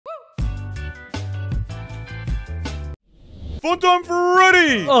Funtime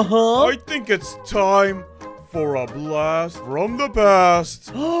Freddy! Uh-huh. I think it's time for a blast from the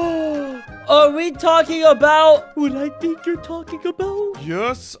past. Are we talking about what I think you're talking about?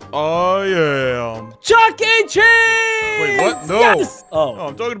 Yes, I am. Chuck E. Cheese! Wait, what? No. Yes! No,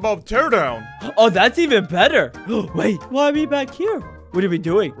 I'm talking about Teardown. Oh, that's even better. Wait, why are we back here? What are we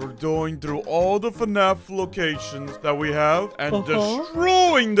doing? We're going through all the FNAF locations that we have and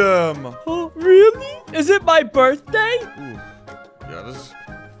destroying them. Oh, really? Is it my birthday? Ooh. Yeah, this...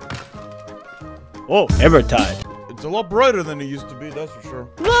 Oh, hammer time. It's a lot brighter than it used to be, that's for sure.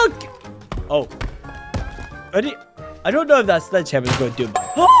 Look! Oh. Ready? I don't know if that sledgehammer is going to do much.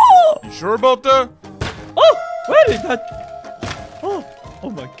 Oh! You sure about that? Oh! Ready? Oh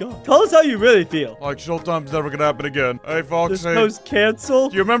my god. Tell us how you really feel. Like, Showtime's never gonna happen again. Hey, Foxy. This show's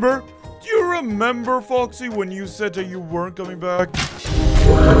canceled. Do you remember? Do you remember, Foxy, when you said that you weren't coming back?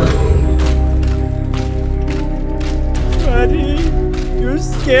 Freddy, you're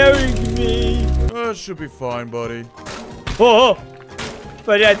scaring me. That should be fine, buddy. Oh!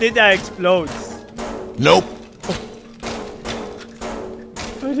 Freddy, I think that explodes. Nope.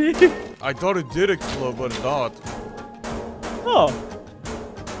 Freddy? I thought it did explode, but it's not. Oh.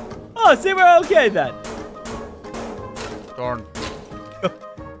 Oh, see, we're okay then. Darn.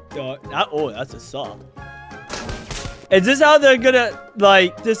 Oh, that's a saw. Is this how they're gonna,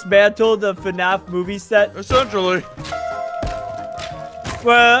 like, dismantle the FNAF movie set? Essentially.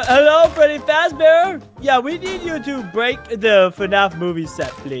 Well, hello, Freddy Fazbear. Yeah, we need you to break the FNAF movie set,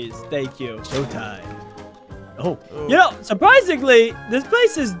 please. Thank you. Showtime. Oh, you know, surprisingly, this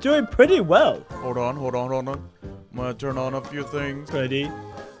place is doing pretty well. Hold on. I'm gonna turn on a few things. Freddy,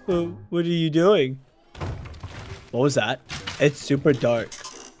 what are you doing? What was that? It's super dark.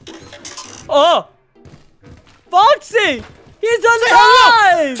 Oh! Foxy! He's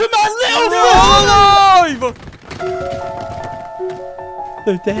alive! To my little Alive!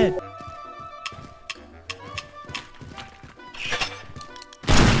 They're dead.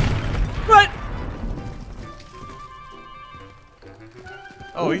 What?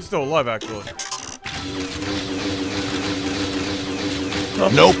 Oh, he's still alive, actually.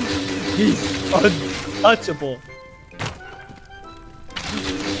 Nope. He's untouchable.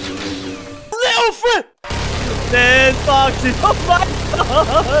 Little Fred! There's Foxy. Oh my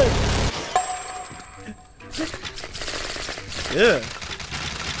god! Yeah.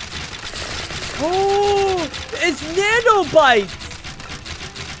 Oh, it's nanobites.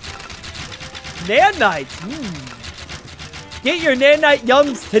 Nanites. Get your nanite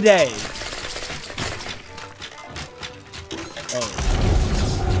yums today. Oh.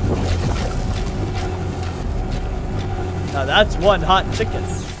 Now that's one hot chicken.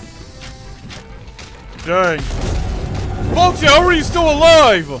 Dang. Foxy, how are you still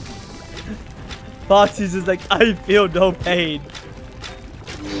alive? Foxy's is like, I feel no pain.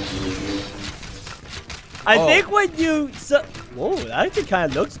 I think when you... Whoa, that actually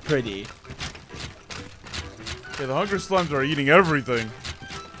kind of looks pretty. Okay, the hunger slimes are eating everything.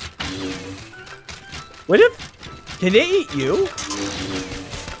 What if... Can they eat you?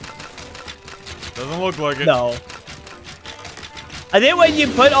 Doesn't look like it. No. I think when you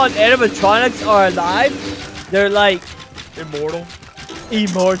put on animatronics are alive, they're like... Immortal.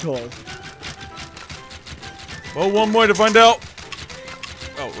 Immortal. Well, one way to find out.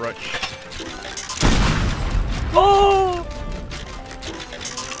 Oh, right. Oh!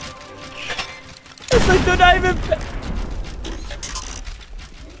 It's like they're not even...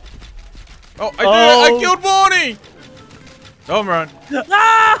 Oh, I killed Bonnie! Come on.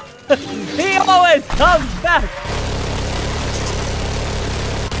 Ah! He always comes back!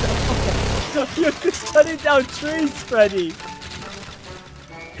 You're just cutting down trees, Freddy.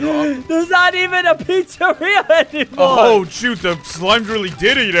 There's not even a pizzeria anymore. Oh, shoot. The slimes really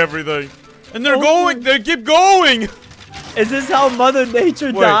did eat everything. And they're going. They keep going. Is this how Mother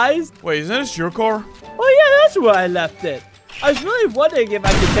Nature dies? Wait, isn't this your car? Oh, yeah, that's where I left it. I was really wondering if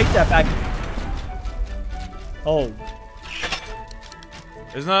I could take that back. Oh.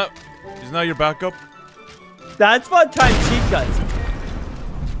 Isn't that your backup? That's Funtime Chica's.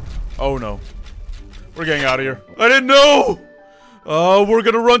 Oh, no. We're getting out of here. I didn't know. We're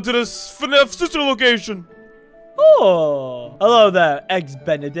gonna run to this FNAF sister location. Oh. Hello there,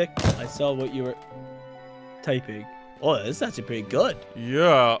 ex-Benedict. I saw what you were typing. Oh, this is actually pretty good.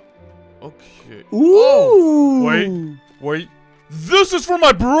 Yeah. Okay. Ooh. Oh, wait. This is for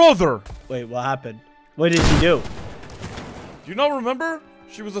my brother. Wait, what happened? What did she do? Do you not remember?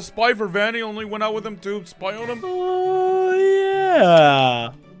 She was a spy for Vanny, only went out with him to spy on him. Oh,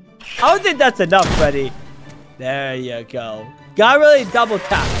 yeah. I don't think that's enough, Freddy. There you go. Gotta really double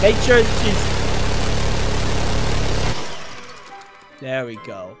tap. Make sure she's... There we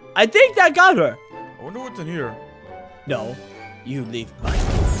go. I think that got her. I wonder what's in here. No, you leave my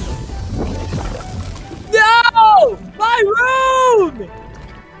No! My room!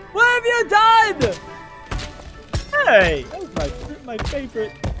 What have you done? Hey, that was my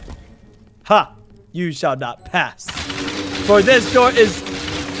favorite. Ha! You shall not pass. For this door is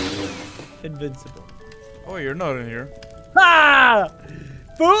invincible. Oh, you're not in here. Ha!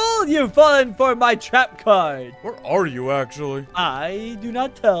 Fool, you've fallen for my trap card. Where are you, actually? I do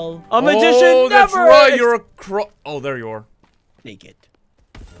not tell. A magician oh, that's never. right. You're a Oh, there you are. Take it.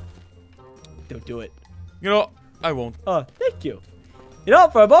 Don't do it. You know, I won't. Oh, thank you. You know,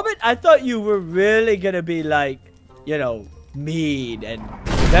 for a moment, I thought you were really gonna be like, you know, mean and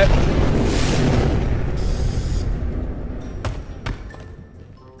that.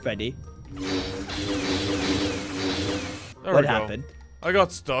 Freddy. There What we go. happened? I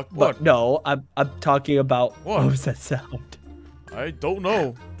got stuck. But What? no, I'm talking about. What? What was that sound? I don't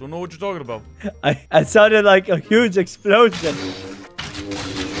know. Don't know what you're talking about. I sounded like a huge explosion.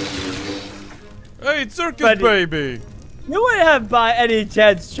 Hey, it's Circus Freddy. Baby. You wouldn't have by any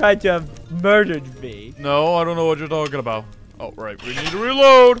chance tried to have murdered me. No, I don't know what you're talking about. Oh, right. We need to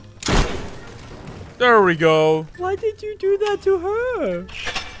reload. There we go. Why did you do that to her?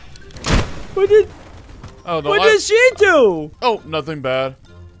 What did she do? Oh, nothing bad.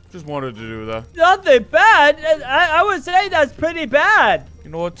 Just wanted to do that. Nothing bad. I would say that's pretty bad. You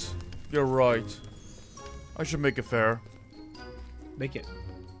know what? You're right. I should make it fair. Make it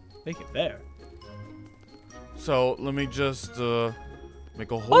fair. So, let me just,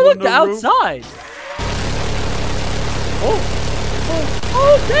 make a hole Oh, look, in the the roof. outside.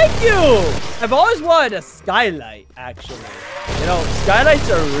 Oh, thank you. I've always wanted a skylight, actually. You know, skylights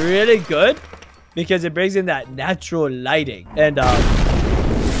are really good because it brings in that natural lighting. And,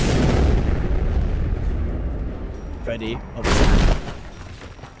 Freddy. Oh,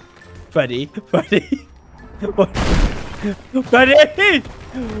 Freddy. What? Freddy!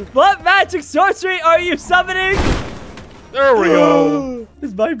 What magic sorcery are you summoning? There we go.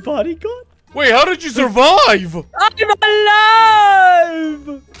 Is my body gone? Wait, how did you survive? I'm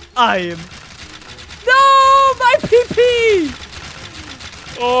alive! I am. No, my pee-pee!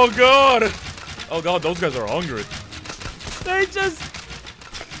 Oh, God. Oh, God, those guys are hungry. They just.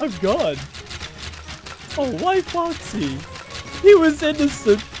 I'm gone. Oh, why Foxy? He was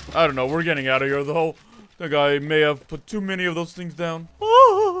innocent. I don't know. We're getting out of here, though. The guy may have put too many of those things down.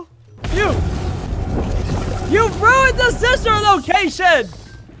 Oh, you ruined the sister location!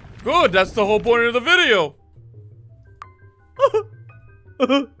 Good, that's the whole point of the video.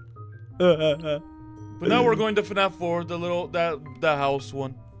 But now we're going to FNAF 4, the house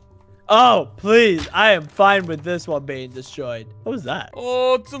one. Oh, please. I am fine with this one being destroyed. What was that?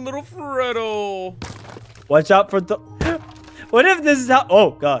 Oh, it's a little Freddo. Watch out for the... What if this is how...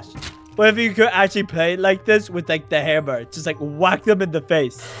 Oh, gosh. What if you could actually play it like this with, like, the hammer? Just, like, whack them in the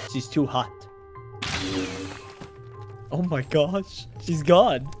face. She's too hot. Oh, my gosh. She's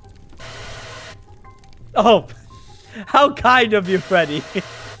gone. Oh. How kind of you, Freddy.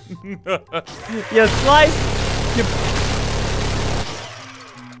 You slice...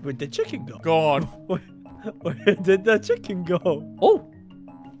 Where'd the chicken go? Gone. Where did the chicken go? Oh.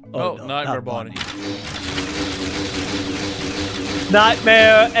 Oh, no, Nightmare not Bonnie.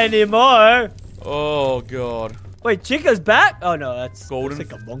 Nightmare anymore. Oh, God. Wait, Chica's back? Oh, no, that's Golden.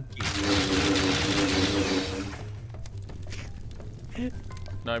 like a monkey.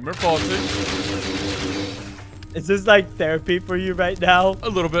 Nightmare Fawcett. Is this like therapy for you right now? A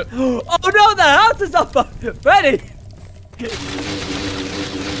little bit. Oh, no, the house is on fire. Freddy.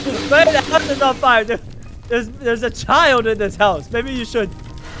 Freddy, the house is on fire. There's a child in this house. Maybe you should.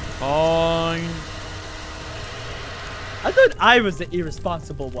 Fine. I thought I was the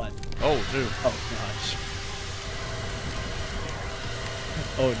irresponsible one. Oh, dude. Oh, gosh.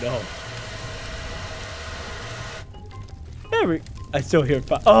 Oh, no. There we... I still hear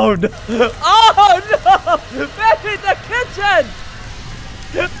fire. Oh, no. Oh, no. Back in the kitchen.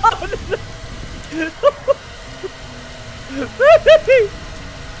 Oh, no.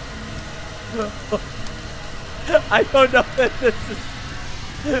 I don't know if this is...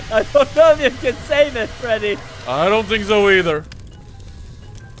 I don't know if you can say this, Freddy. I don't think so either.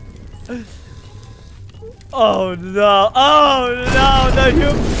 Oh no! Oh no!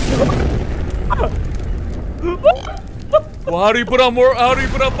 Well, how do you put out more? How do you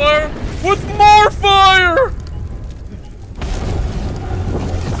put out fire? With more fire!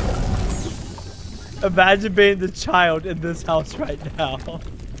 Imagine being the child in this house right now.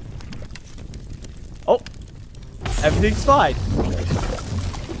 Oh, everything's fine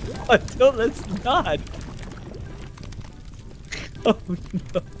until it's not. Oh,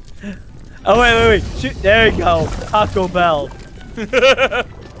 no. Oh, wait. Shoot. There you go. Taco Bell.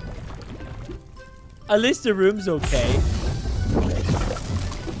 At least the room's okay.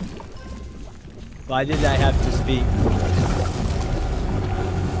 Why did I have to speak?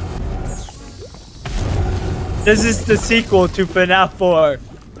 This is the sequel to FNAF 4.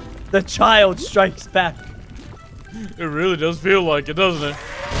 The Child Strikes Back. It really does feel like it, doesn't it?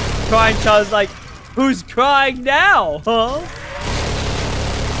 Crying child's like, who's crying now, huh?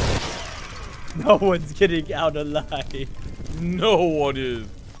 No one's getting out alive. No one is.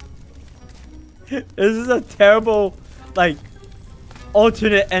 This is a terrible, like,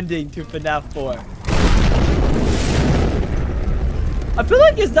 alternate ending to FNAF 4. I feel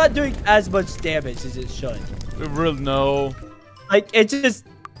like it's not doing as much damage as it should. It really, no. Like, it just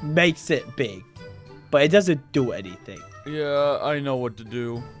makes it big. But it doesn't do anything. Yeah, I know what to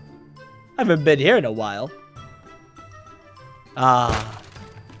do. I haven't been here in a while. Ah.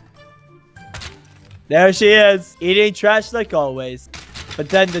 There she is, eating trash like always. But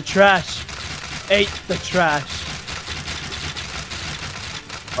then the trash ate the trash.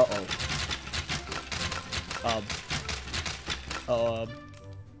 Uh-oh.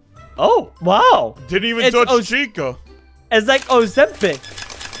 Oh, wow. Didn't even touch Chica. It's like Ozempic.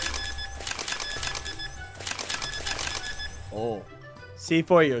 Oh. See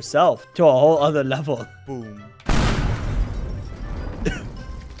for yourself to a whole other level. Boom.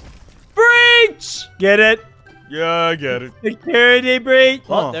 Breach! Get it? Yeah, I get it. Security breach.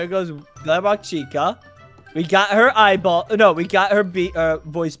 Huh. Well, there goes Glamrock Chica. We got her eyeball. No, we got her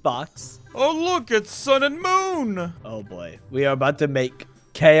voice box. Oh, look, it's Sun and Moon. Oh, boy. We are about to make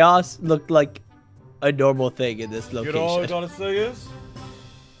chaos look like a normal thing in this location. You know all I gotta say is?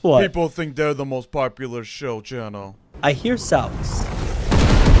 What? People think they're the most popular show channel. I hear sounds.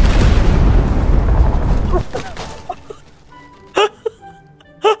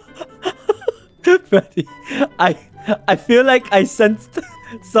 Freddy, I feel like I sensed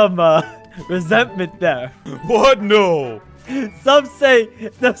some resentment there. What? No. Some say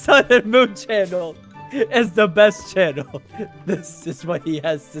the Sun and Moon channel is the best channel. This is what he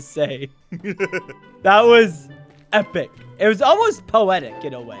has to say. That was epic. It was almost poetic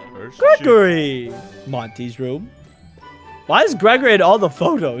in a way. Gregory! Monty's room. Why is Gregory in all the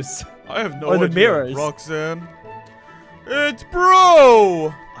photos? I have no or idea. the mirrors. Roxanne. It's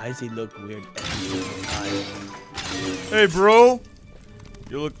bro! Why does he look weird every single time? Hey, bro.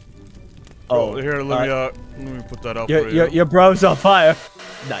 You look... Oh, here, let me put that up for you. Your bro's on fire.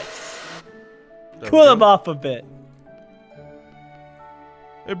 Nice. Cool him off a bit.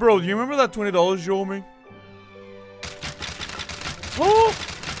 Hey, bro, do you remember that $20 you owe me? Oh!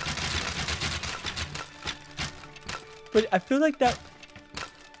 But I feel like that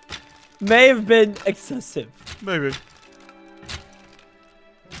may have been excessive. Maybe.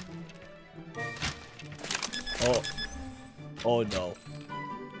 Oh. Oh no.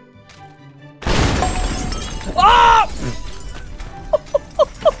 Ah!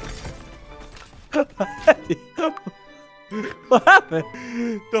 What happened?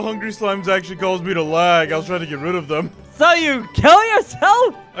 The hungry slimes actually caused me to lag. I was trying to get rid of them. So you kill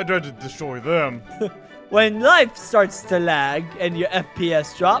yourself? I tried to destroy them. When life starts to lag and your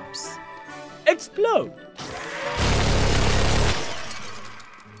FPS drops, explode.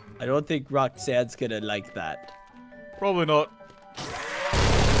 I don't think Roxanne's gonna like that. Probably not.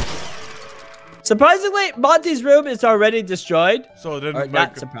 Surprisingly, Monty's room is already destroyed. So it didn't Or make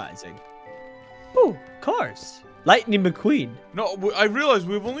not surprising. Ooh, cars. Lightning McQueen. No, I realized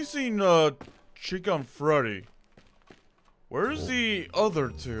we've only seen Chica and Freddy. Where's the other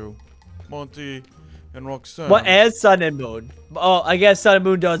two? Monty and Roxanne. What is Sun and Moon? Oh, I guess Sun and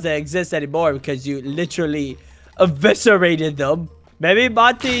Moon doesn't exist anymore because you literally eviscerated them. Maybe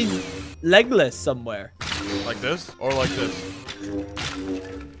Monty's legless somewhere. Like this? Or like this?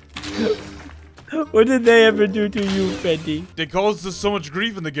 What did they ever do to you, Freddy? They caused us so much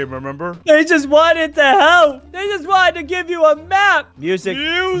grief in the game, remember? They just wanted to help. They just wanted to give you a map. Music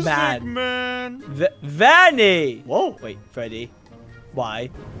man. Vanny. Whoa, wait, Freddy. Why?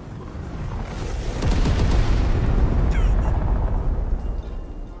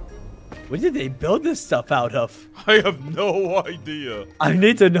 What did they build this stuff out of? I have no idea. I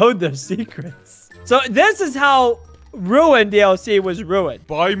need to know their secrets. So this is how Ruined DLC was ruined.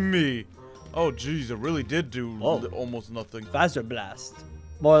 By me. Oh, jeez, it really did do almost nothing. Phaser Blast.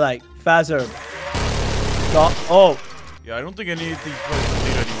 More like Phaser... Oh. Yeah, I don't think any of these places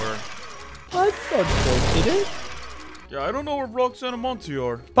lead anywhere. That's unfortunate. Yeah, I don't know where Roxanne and Monty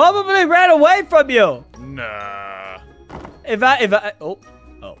are. Probably ran away from you. Nah. If I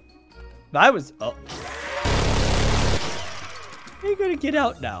was... Oh. How are you gonna get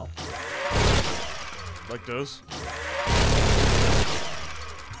out now? Like this.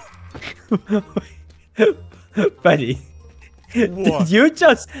 Freddy, What? did you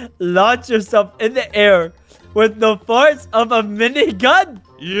just launch yourself in the air with the force of a minigun?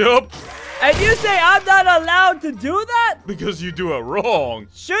 Yep. And you say I'm not allowed to do that? Because you do it wrong.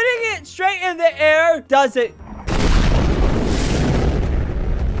 Shooting it straight in the air doesn't.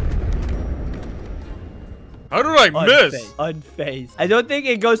 How did I miss? Unfazed. I don't think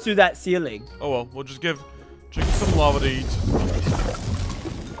it goes through that ceiling. Oh well, we'll just give chicken some lava to eat.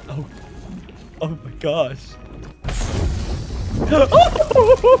 Oh, oh my gosh.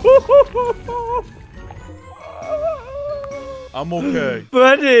 I'm okay.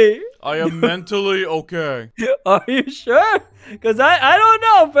 Freddy, I am mentally okay. are you sure? Because I don't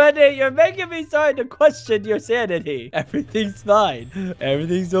know, Freddy. You're making me start to question your sanity. Everything's fine.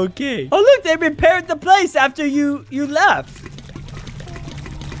 Everything's okay. Oh, look, they repaired the place after you left.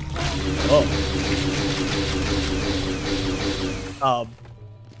 Oh.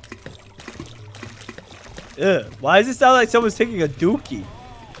 Why does it sound like someone's taking a dookie?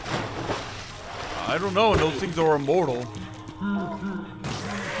 I don't know, and those things are immortal.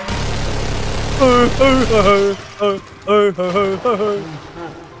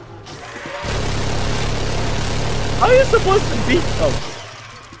 How are you supposed to beat them?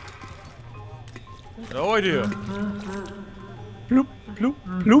 No idea. Bloop, bloop,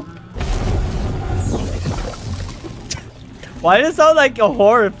 bloop. Why does it sound like a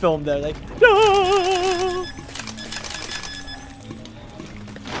horror film there? Like, no!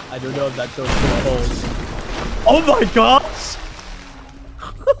 I don't know if that goes through the holes. Oh my gosh!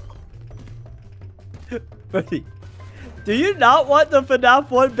 Freddy, do you not want the FNAF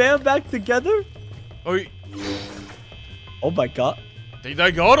 1 band back together? Oh, Oh my god. I think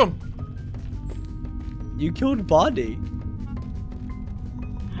I got him. You killed Bonnie.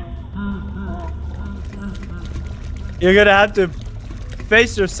 You're gonna have to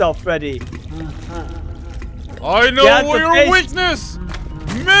face yourself, Freddy. I know your weakness.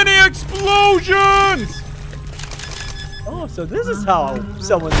 Many explosions. Oh, so this is how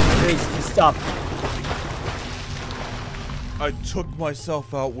someone's face to stop. I took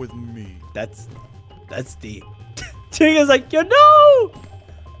myself out with me. That's deep. Chica's like, you know,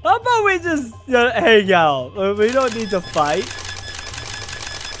 how about we just hang out? We don't need to fight.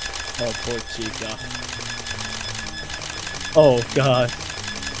 Oh, poor Chica. Oh, God.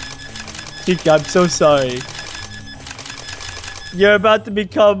 Chica, I'm so sorry. You're about to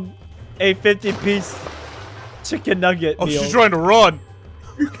become a 50-piece chicken nugget Oh, meal. she's trying to run.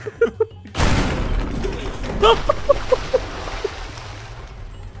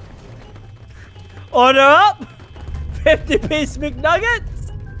 Order up! 50-piece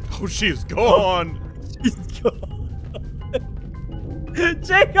McNuggets! Oh, she is gone. She's gone.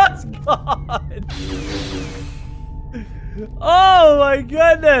 Chica's gone! Oh my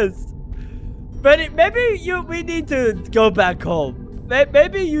goodness! Freddy, maybe we need to go back home.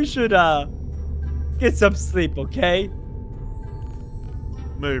 Maybe you should get some sleep, okay?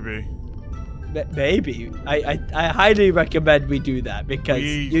 Maybe. Maybe. I highly recommend we do that because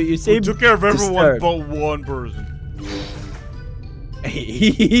you seem we took care of everyone disturbed. but one person.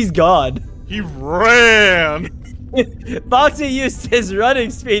 He's gone. He ran. Foxy used his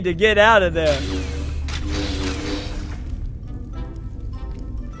running speed to get out of there.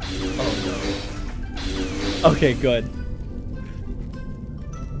 Oh no. Okay, good.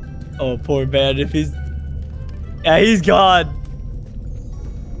 Oh, poor man. If he's... Yeah, he's gone.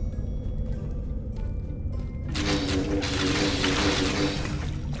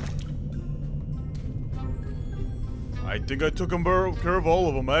 I think I took care of all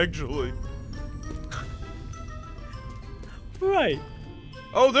of them, actually. Right.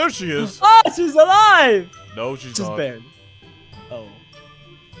 Oh, there she is. Oh, she's alive! No, she's Just not. barely. Oh.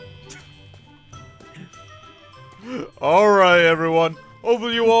 Alright, everyone.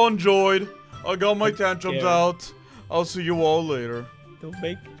 Hopefully you all enjoyed. I got my tantrums out. I'll see you all later. Don't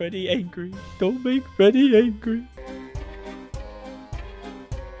make Freddy angry. Don't make Freddy angry.